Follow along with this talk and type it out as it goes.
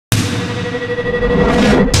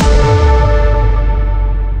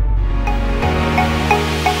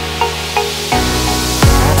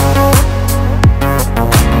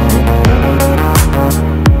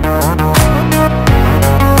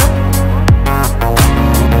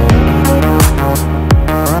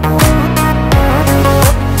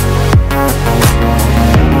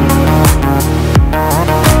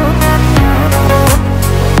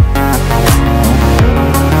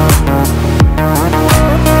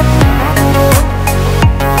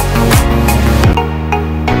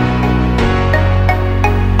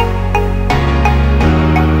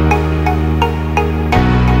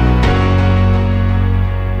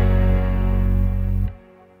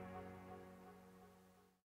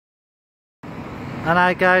And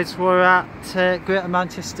hi guys, we're at Greater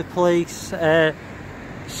Manchester Police,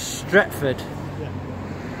 Stretford. Yeah.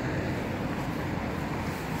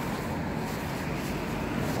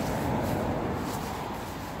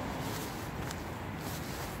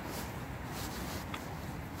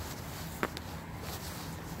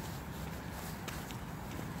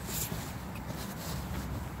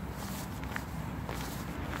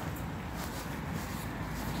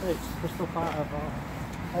 It's crystal part of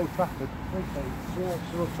Oh, Trafford Police Station.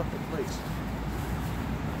 So Trafford Police.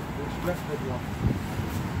 It's Stretford one.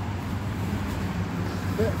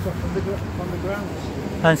 Bit across from the grounds.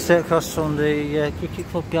 and sit across from the cricket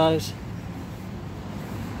club guys.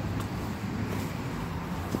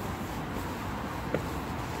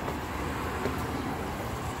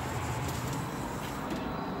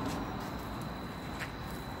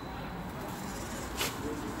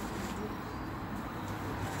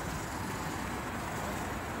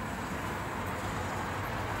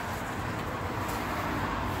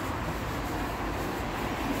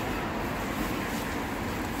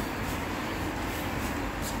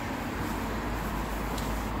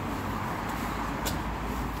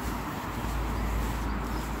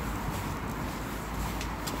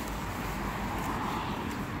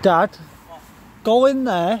 Dad, go in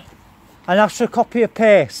there and ask for a copy of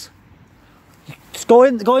pace. Just go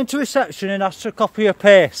into reception and ask for a copy of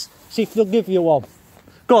pace. See if they'll give you one.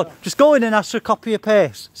 Good. Just go in and ask for a copy of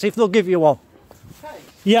pace. See if they'll give you one.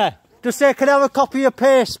 Yeah. Just say, can I have a copy of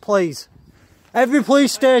pace, please? Every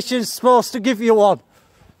police station's supposed to give you one.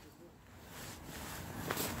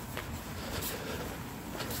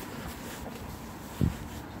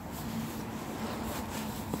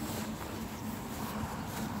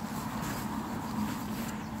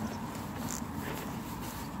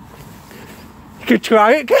 You can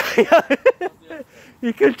try it, can you?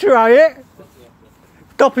 You can try it.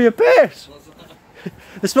 Copy of pace.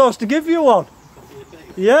 They're supposed to give you one.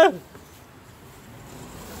 Yeah.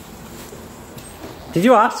 Did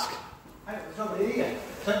you ask? It's over here.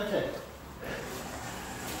 Tempted.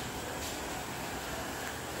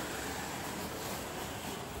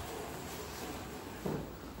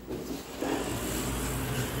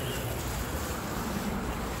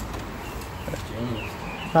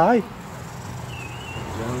 Hi.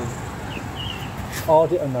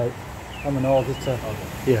 Auditor, mate. I'm an auditor.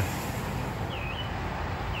 Okay. Yeah.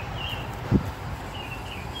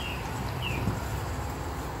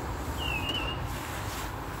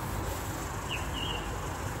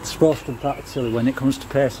 It's supposed to actually, when it comes to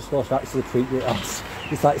pace, it's supposed to actually treat it as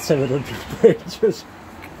it's like 700 pages.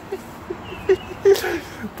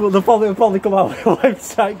 But they'll probably come out with a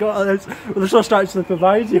website, they're supposed to actually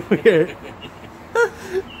provide you with it.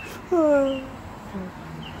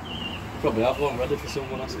 Probably have one ready for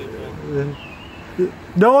someone asking for it.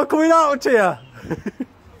 No one coming out to you?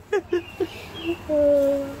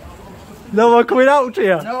 No one coming out to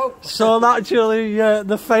you? No. So actually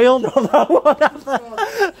they failed on that one, have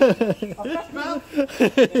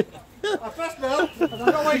they? I pressed now, and I'm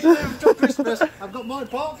not waiting until Christmas. I've got more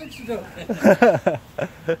important things to do.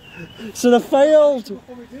 So they failed.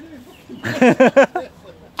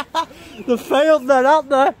 They failed then, haven't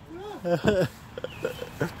they?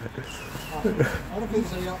 I don't think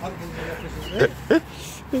so. I don't think the office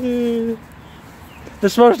is They're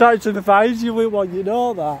supposed to actually provide you with one, you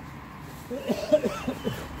know that.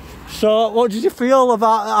 So, what did you feel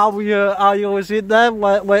about how you was in there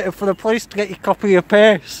waiting for the police to get your copy of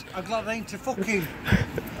pace? I'm glad they ain't to fucking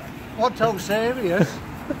what so serious.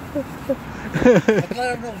 I'm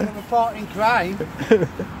glad I'm not from reporting crime.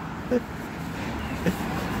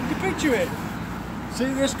 You picture it?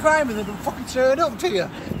 Serious crime and they don't fucking turn up to you.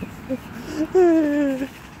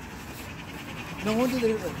 No wonder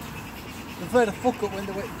they've had a fuck up when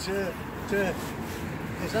they went to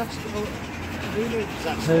disaster. Really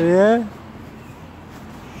disaster. Yeah.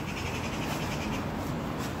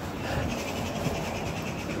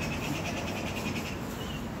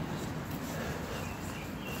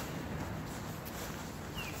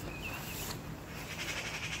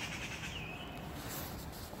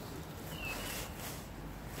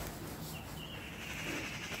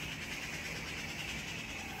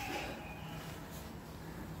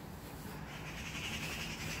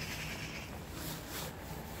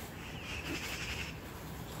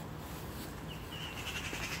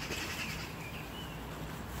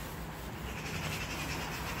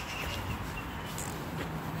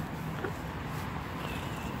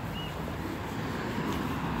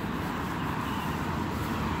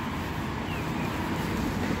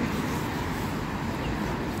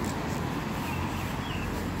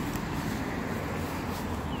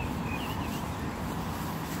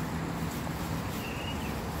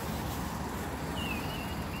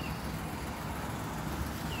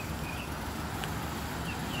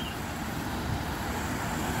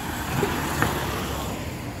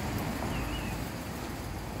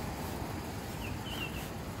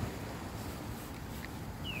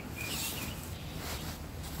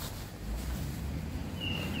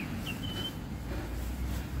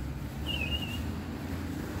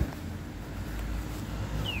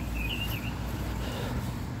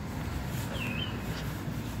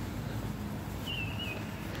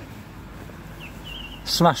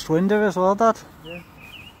 Smashed window as well, Dad. Yeah.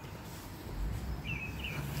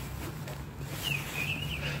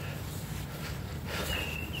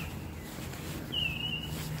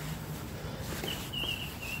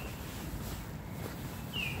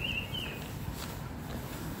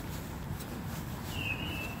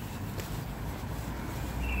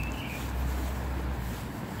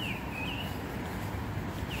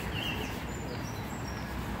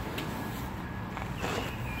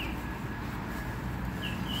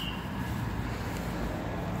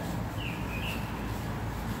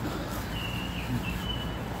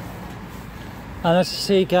 And as you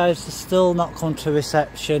see, guys, they're still not come to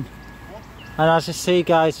reception. And as you see,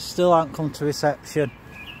 guys, they still haven't come to reception.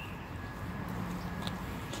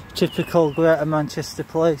 Typical Greater Manchester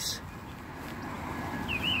Police.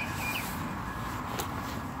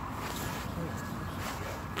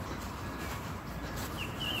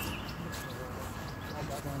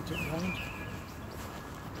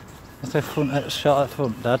 Let's take a shot at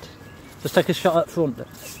front, Dad. Just take a shot at front, Dad.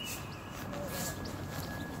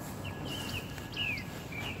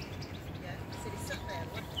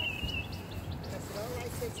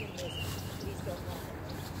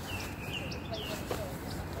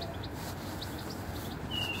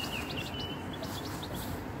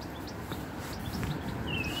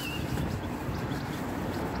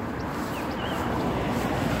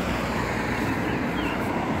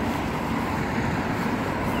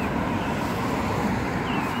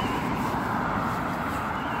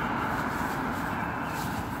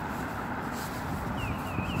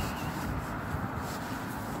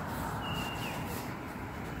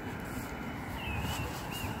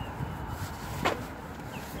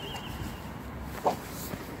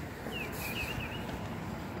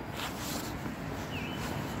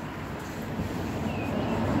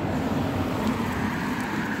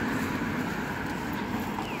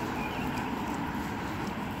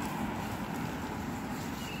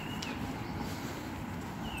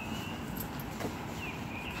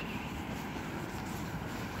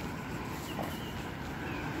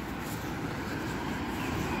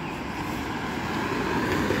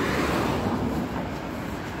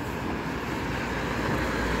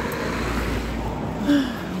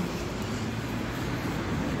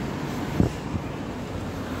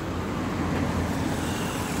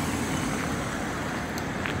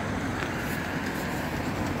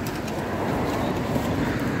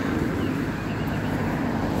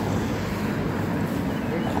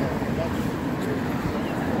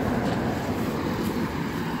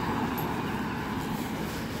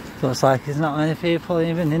 Looks like there's not many people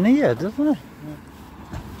even in here, doesn't it? Yeah.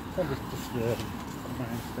 Probably just the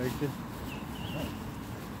main station.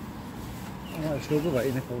 I might still be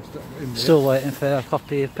waiting if I was still in there. Still waiting for a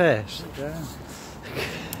copy of paste. Yeah.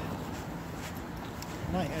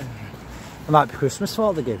 It might be Christmas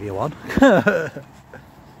while they give you one.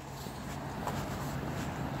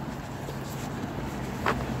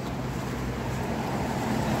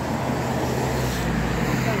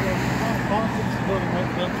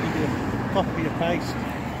 Copy and paste.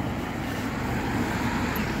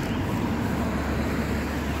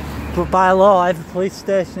 But by law, every police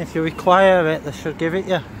station, if you require it, they should give it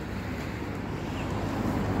you.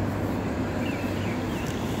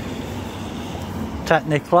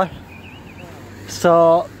 Technically.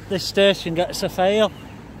 So this station gets a fail.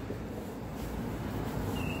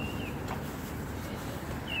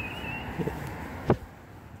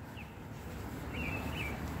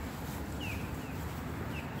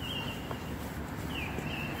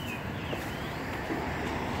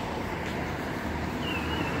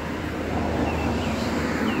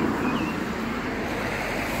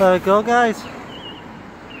 There we go, guys.